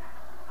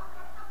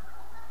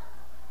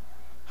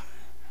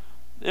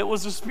 It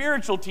was a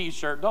spiritual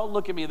t-shirt. Don't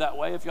look at me that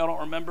way if y'all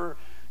don't remember.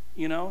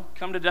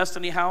 Come to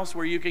Destiny House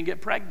where you can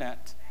get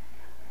pregnant.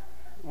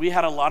 We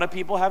had a lot of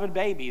people having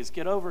babies.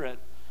 Get over it.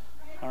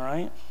 All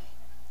right?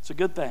 It's a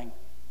good thing.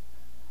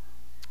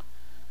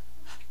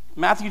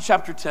 Matthew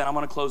chapter 10. I'm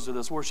going to close with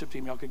this. Worship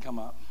team, y'all can come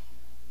up.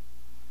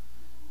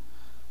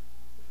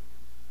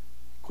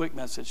 Quick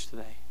message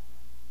today.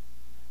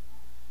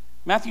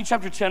 Matthew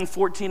chapter 10,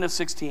 14 to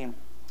 16.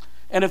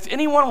 And if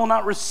anyone will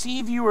not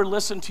receive you or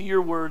listen to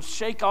your words,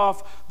 shake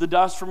off the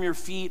dust from your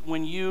feet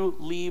when you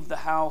leave the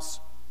house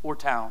or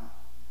town.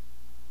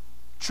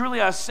 Truly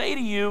I say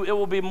to you, it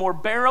will be more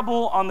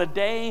bearable on the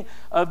day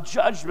of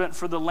judgment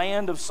for the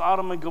land of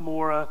Sodom and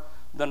Gomorrah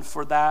than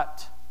for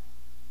that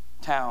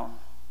town.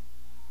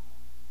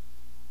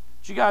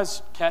 Did you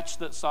guys catch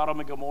that Sodom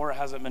and Gomorrah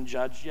hasn't been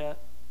judged yet?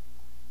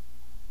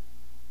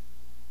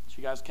 Did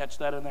you guys catch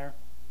that in there?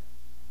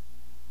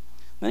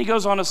 Then he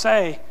goes on to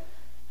say,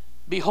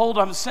 behold,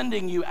 I'm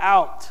sending you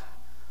out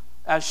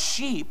as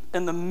sheep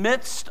in the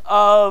midst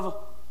of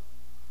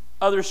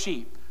other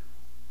sheep.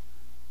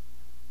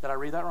 Did I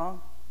read that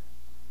wrong?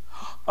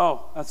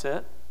 Oh, that's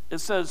it. It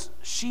says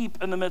sheep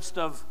in the midst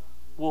of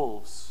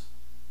wolves,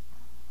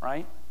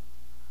 right?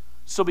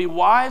 So be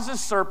wise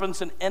as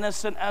serpents and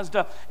innocent as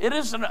doves. It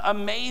is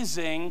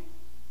amazing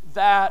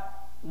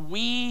that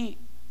we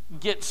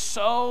get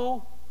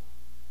so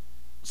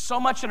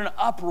much in an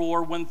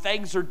uproar when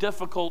things are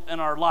difficult in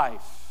our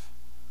life.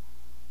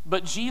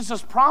 But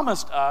Jesus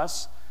promised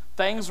us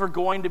things were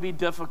going to be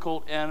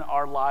difficult in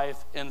our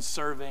life in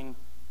serving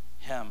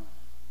him.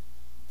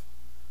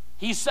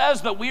 He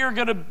says that we are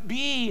going to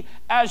be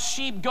as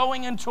sheep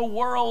going into a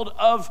world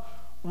of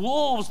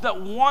wolves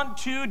that want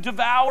to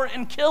devour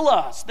and kill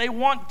us. They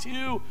want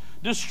to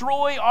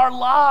destroy our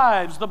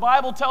lives. The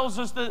Bible tells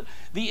us that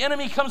the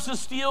enemy comes to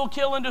steal,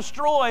 kill, and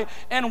destroy,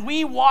 and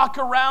we walk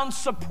around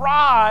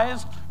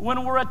surprised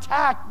when we're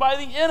attacked by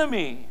the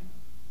enemy.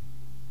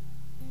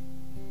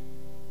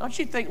 Don't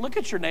you think, look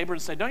at your neighbor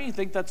and say, don't you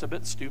think that's a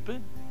bit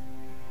stupid?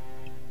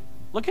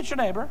 Look at your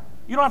neighbor.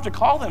 You don't have to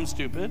call them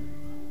stupid.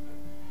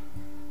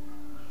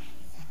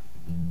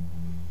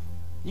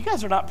 You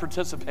guys are not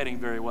participating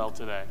very well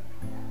today.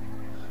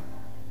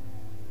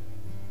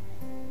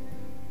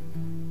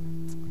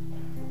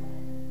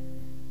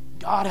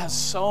 God has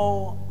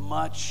so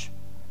much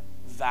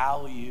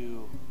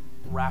value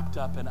wrapped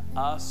up in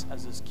us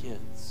as his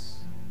kids.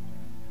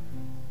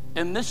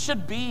 And this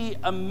should be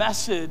a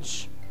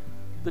message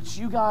that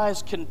you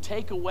guys can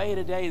take away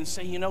today and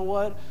say, you know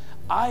what?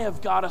 I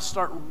have got to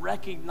start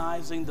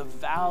recognizing the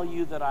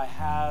value that I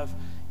have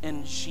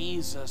in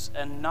Jesus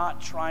and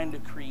not trying to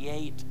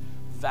create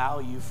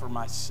value for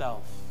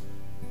myself.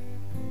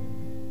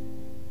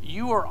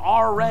 You are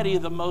already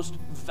the most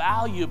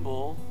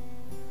valuable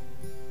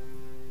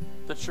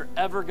that you're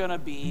ever going to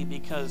be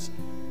because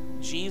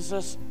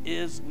Jesus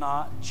is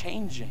not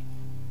changing.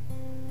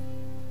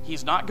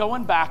 He's not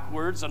going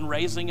backwards and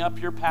raising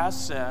up your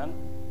past sin.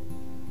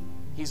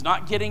 He's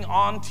not getting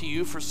on to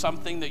you for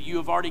something that you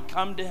have already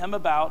come to him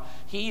about.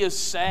 He is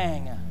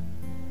saying,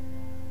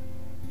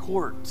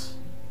 Court,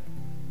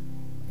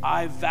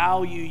 I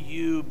value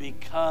you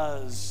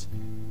because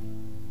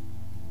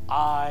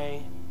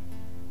I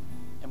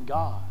am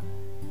God.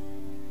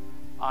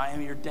 I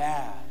am your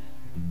dad.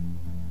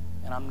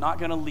 And I'm not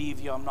going to leave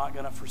you. I'm not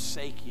going to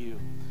forsake you.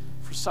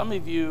 For some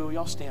of you,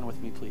 y'all stand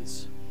with me,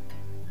 please.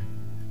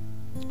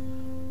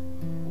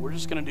 We're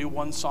just going to do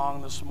one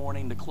song this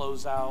morning to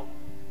close out.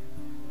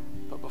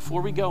 But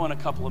before we go in a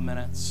couple of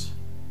minutes,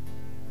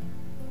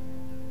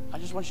 I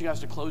just want you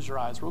guys to close your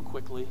eyes real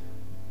quickly.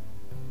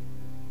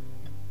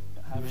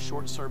 I have a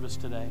short service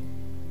today.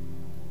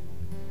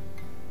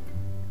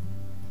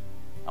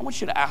 I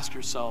want you to ask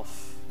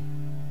yourself,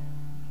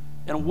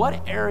 in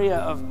what area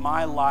of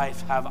my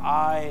life have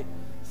I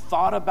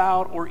thought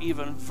about or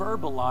even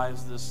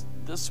verbalized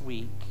this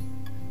week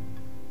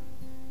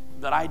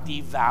that I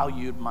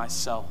devalued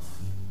myself?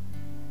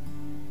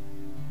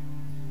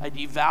 I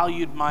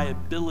devalued my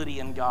ability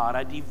in God.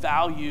 I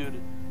devalued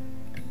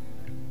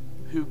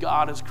who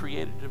God has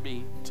created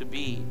to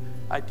be.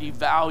 I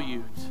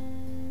devalued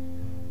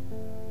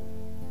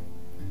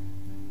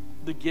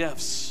the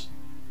gifts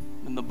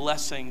and the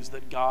blessings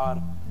that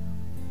God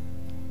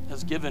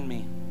has given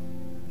me.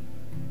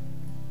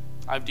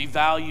 I've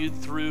devalued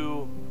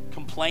through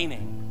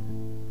complaining.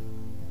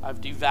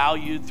 I've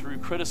devalued through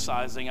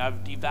criticizing.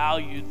 I've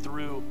devalued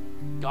through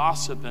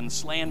gossip and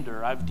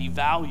slander. I've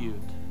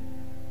devalued.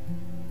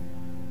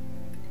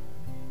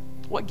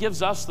 What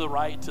gives us the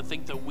right to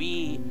think that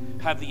we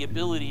have the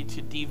ability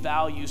to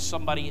devalue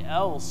somebody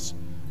else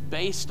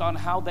based on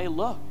how they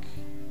look?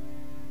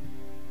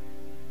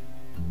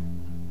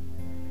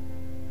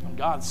 And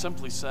God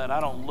simply said, I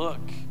don't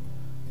look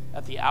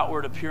at the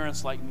outward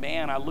appearance like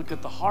man, I look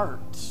at the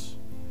heart.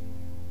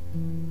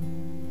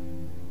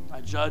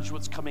 I judge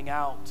what's coming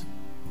out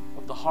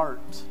of the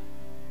heart.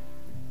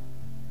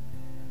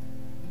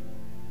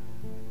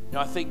 You know,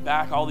 I think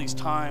back all these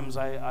times,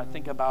 I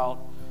think about,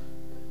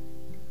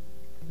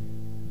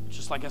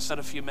 just like I said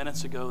a few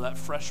minutes ago, that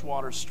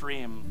freshwater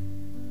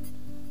stream.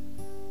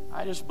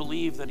 I just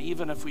believe that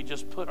even if we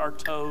just put our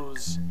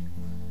toes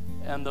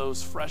in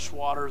those fresh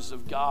waters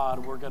of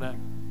God, we're going to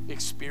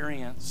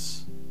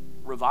experience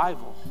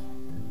revival.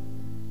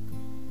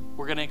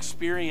 We're going to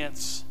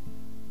experience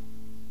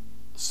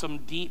some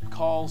deep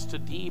calls to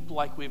deep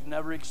like we've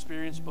never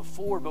experienced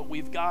before, but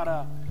we've got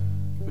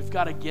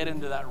to get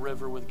into that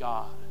river with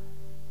God.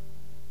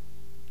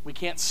 We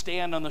can't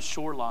stand on the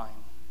shoreline.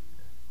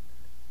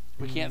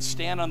 We can't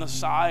stand on the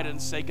side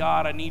and say,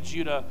 God, I need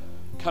you to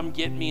come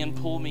get me and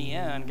pull me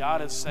in.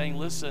 God is saying,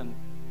 listen,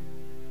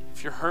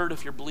 if you're hurt,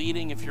 if you're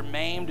bleeding, if you're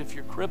maimed, if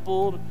you're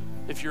crippled,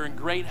 if you're in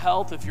great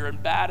health, if you're in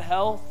bad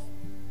health,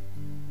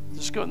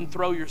 just go ahead and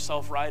throw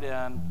yourself right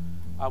in.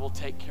 I will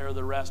take care of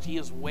the rest. He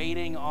is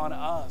waiting on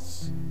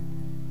us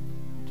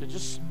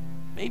to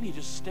maybe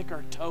just stick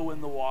our toe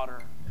in the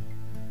water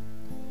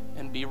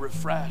and be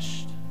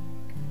refreshed.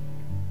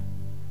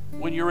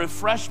 When you're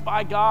refreshed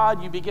by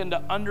God, you begin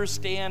to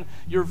understand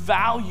your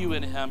value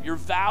in Him, your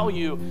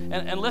value.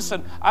 And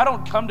listen, I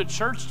don't come to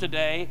church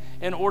today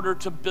in order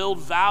to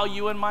build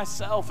value in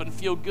myself and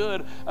feel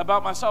good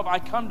about myself. I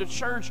come to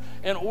church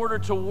in order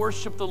to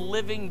worship the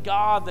living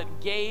God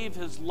that gave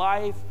His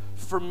life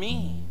for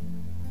me.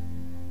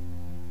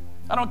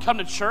 I don't come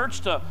to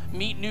church to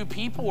meet new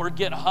people or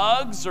get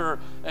hugs or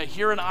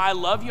hear an I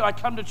love you. I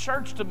come to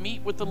church to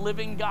meet with the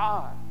living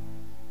God,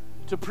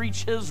 to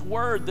preach His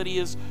word that He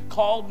has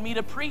called me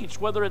to preach,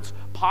 whether it's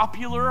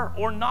popular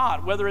or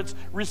not, whether it's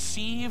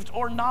received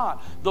or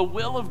not. The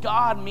will of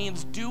God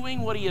means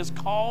doing what He has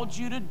called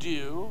you to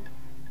do,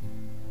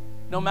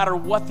 no matter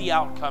what the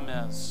outcome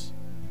is,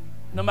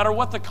 no matter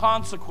what the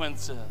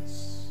consequence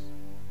is.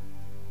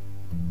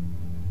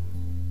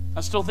 I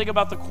still think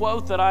about the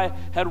quote that I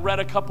had read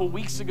a couple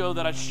weeks ago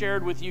that I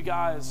shared with you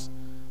guys,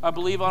 I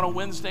believe on a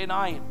Wednesday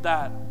night,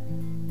 that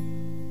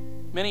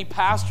many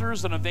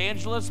pastors and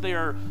evangelists, they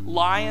are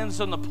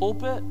lions in the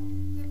pulpit,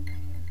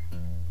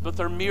 but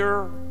they're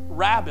mere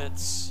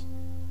rabbits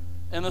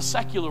in the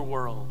secular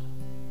world.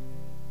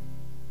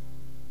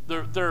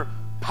 They're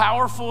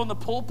powerful in the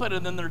pulpit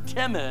and then they're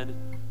timid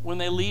when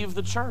they leave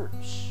the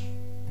church.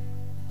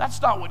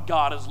 That's not what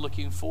God is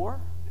looking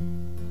for.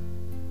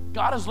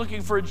 God is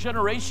looking for a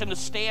generation to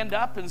stand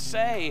up and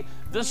say,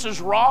 this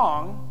is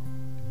wrong,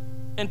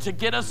 and to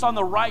get us on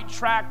the right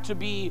track to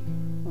be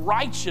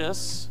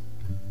righteous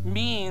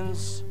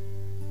means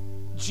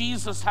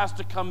Jesus has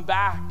to come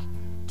back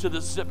to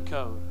the zip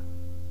code.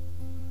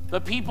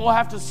 The people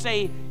have to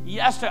say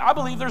yes to it. I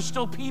believe there's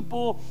still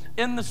people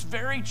in this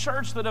very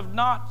church that have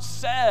not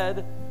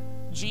said,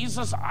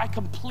 Jesus, I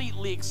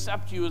completely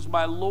accept you as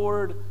my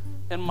Lord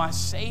and my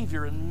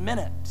Savior, and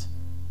meant it.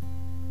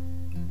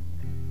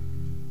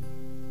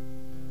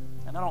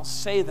 And I don't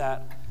say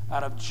that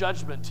out of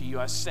judgment to you.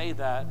 I say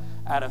that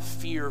out of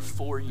fear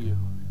for you.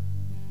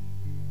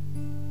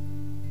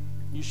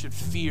 You should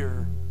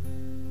fear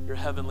your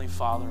Heavenly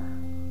Father.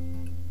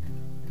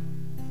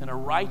 In a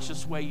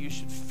righteous way, you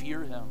should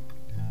fear Him.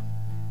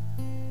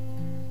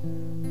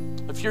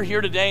 If you're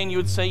here today and you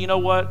would say, you know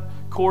what,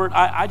 Court,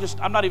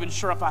 I'm not even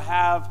sure if I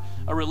have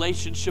a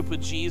relationship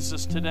with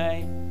Jesus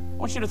today. I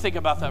want you to think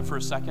about that for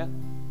a second.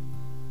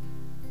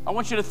 I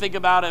want you to think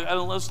about it,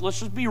 and let's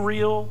just be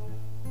real.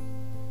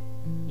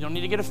 You don't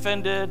need to get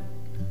offended.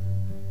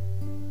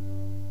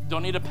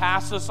 Don't need to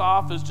pass this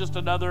off as just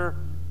another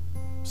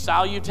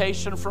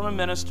salutation from a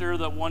minister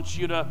that wants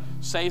you to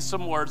say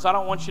some words. I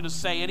don't want you to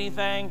say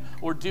anything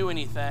or do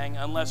anything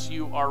unless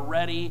you are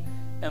ready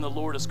and the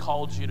Lord has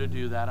called you to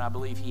do that. And I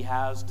believe He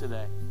has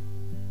today.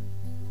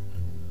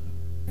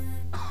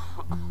 I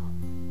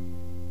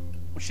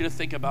want you to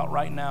think about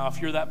right now,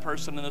 if you're that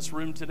person in this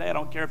room today, I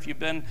don't care if you've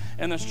been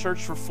in this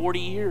church for 40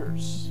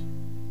 years.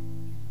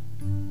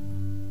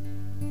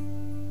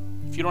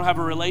 If you don't have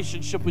a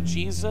relationship with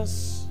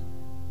Jesus,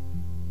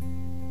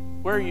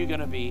 where are you going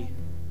to be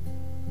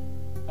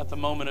at the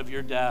moment of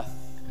your death?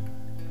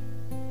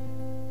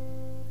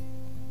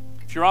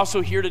 If you're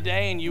also here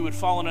today and you would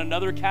fall in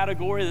another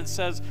category that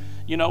says,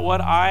 you know what,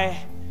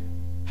 I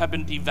have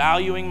been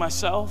devaluing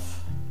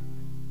myself.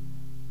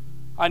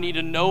 I need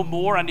to know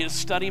more. I need to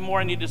study more.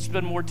 I need to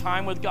spend more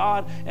time with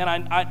God. And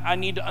I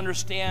need to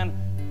understand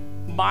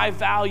my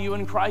value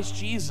in Christ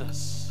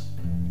Jesus.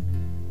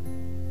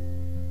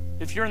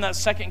 If you're in that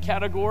second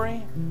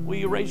category, will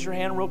you raise your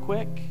hand real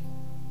quick?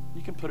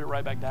 You can put it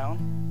right back down.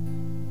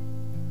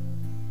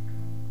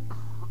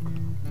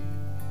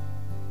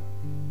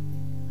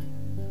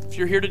 If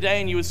you're here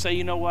today and you would say,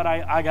 you know what,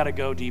 I got to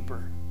go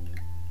deeper.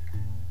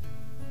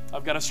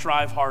 I've got to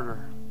strive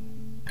harder.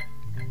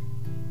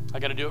 I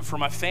got to do it for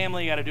my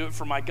family. I got to do it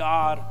for my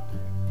God.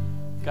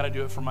 I got to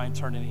do it for my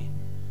eternity.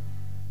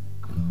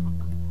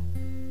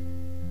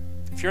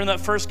 If you're in that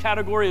first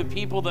category of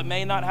people that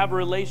may not have a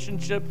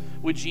relationship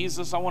with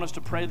Jesus, I want us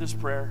to pray this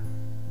prayer.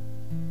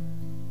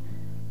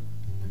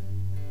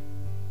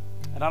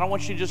 And I don't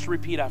want you just to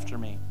repeat after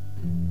me.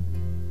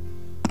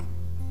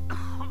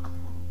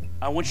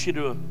 I want you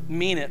to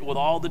mean it with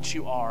all that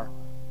you are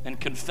and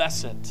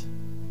confess it.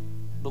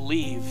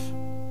 Believe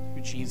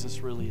who Jesus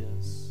really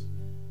is.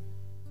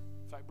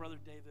 In fact, Brother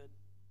David.